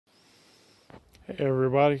Hey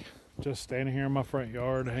everybody, just standing here in my front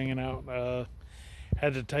yard hanging out.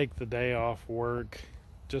 Had to take the day off work,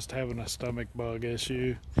 just having a stomach bug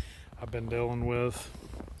issue I've been dealing with.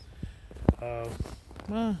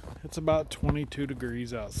 It's about 22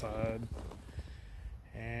 degrees outside,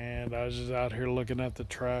 and I was just out here looking at the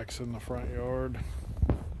tracks in the front yard.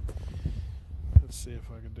 Let's see if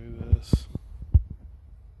I can do this.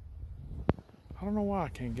 I don't know why I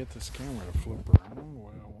can't get this camera to flip around the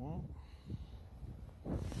way I want.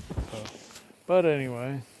 But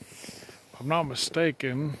anyway, if I'm not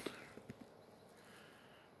mistaken,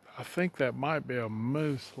 I think that might be a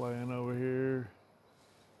moose laying over here,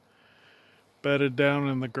 bedded down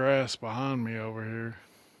in the grass behind me over here.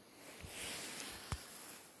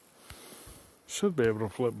 Should be able to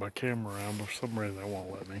flip my camera around, but for some reason it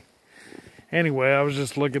won't let me. Anyway, I was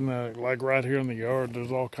just looking at, like, right here in the yard,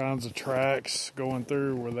 there's all kinds of tracks going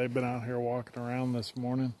through where they've been out here walking around this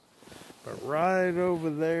morning. But right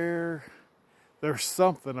over there, there's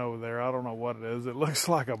something over there. I don't know what it is. It looks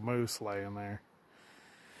like a moose laying there.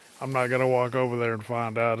 I'm not going to walk over there and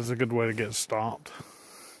find out. It's a good way to get stomped.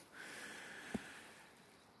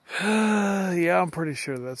 Yeah, I'm pretty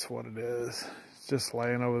sure that's what it is. It's just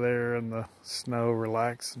laying over there in the snow,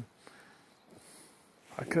 relaxing.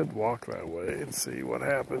 I could walk that way and see what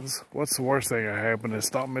happens. What's the worst thing that can happen? Is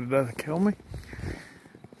stomp me to death and kill me?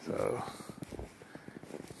 So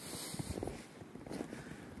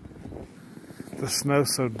the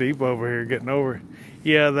snow's so deep over here getting over.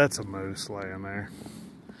 Yeah, that's a moose laying there.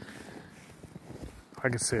 I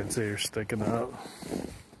can see its ears sticking up.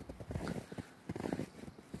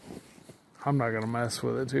 I'm not gonna mess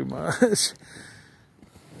with it too much.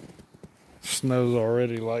 Snow's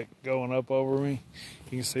already like going up over me.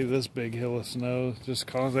 You can see this big hill of snow just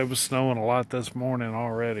cause it was snowing a lot this morning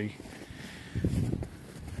already.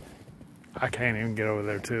 I can't even get over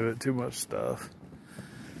there to it, too much stuff.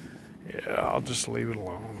 Yeah, I'll just leave it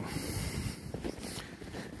alone.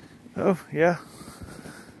 Oh, yeah.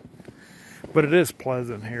 But it is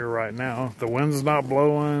pleasant here right now. The wind's not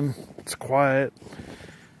blowing. It's quiet.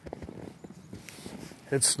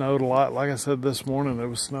 It snowed a lot. Like I said this morning, it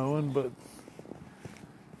was snowing, but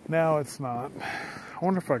now it's not. I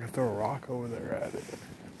wonder if I could throw a rock over there at it.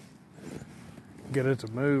 Get it to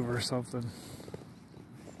move or something.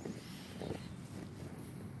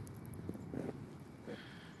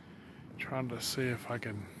 Trying to see if I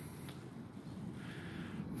can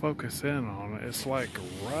focus in on it. It's like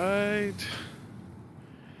right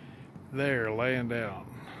there laying down.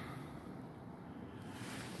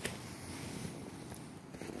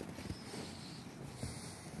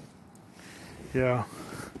 Yeah,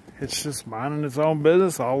 it's just minding its own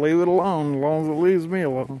business. I'll leave it alone as long as it leaves me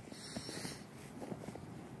alone.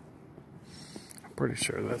 I'm pretty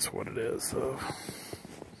sure that's what it is, though.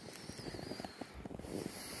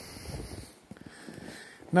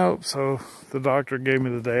 Nope, so the doctor gave me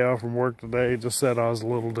the day off from work today. Just said I was a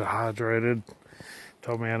little dehydrated.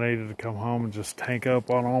 Told me I needed to come home and just tank up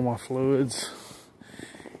on all my fluids.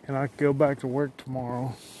 And I could go back to work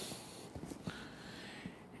tomorrow.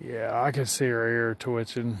 Yeah, I can see her ear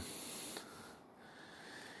twitching.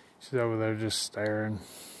 She's over there just staring,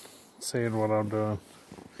 seeing what I'm doing.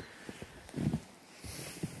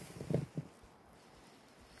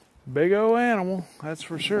 Big old animal, that's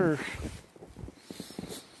for sure.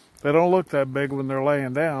 They don't look that big when they're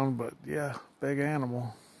laying down, but yeah, big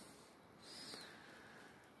animal.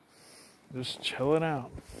 Just chilling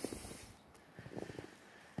out.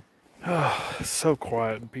 Oh, it's so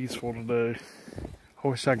quiet and peaceful today. I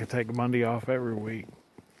wish I could take Monday off every week.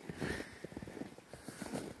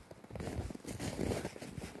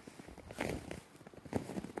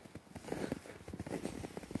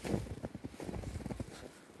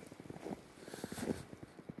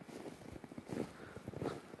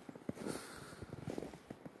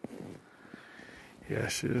 Yeah,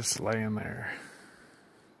 she's just laying there.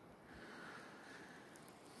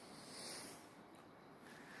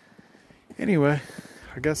 Anyway,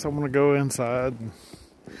 I guess I'm gonna go inside and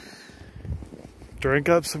drink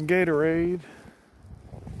up some Gatorade.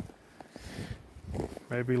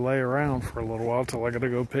 Maybe lay around for a little while till I gotta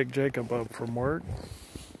go pick Jacob up from work.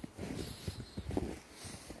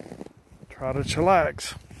 Try to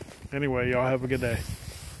chillax. Anyway, y'all have a good day.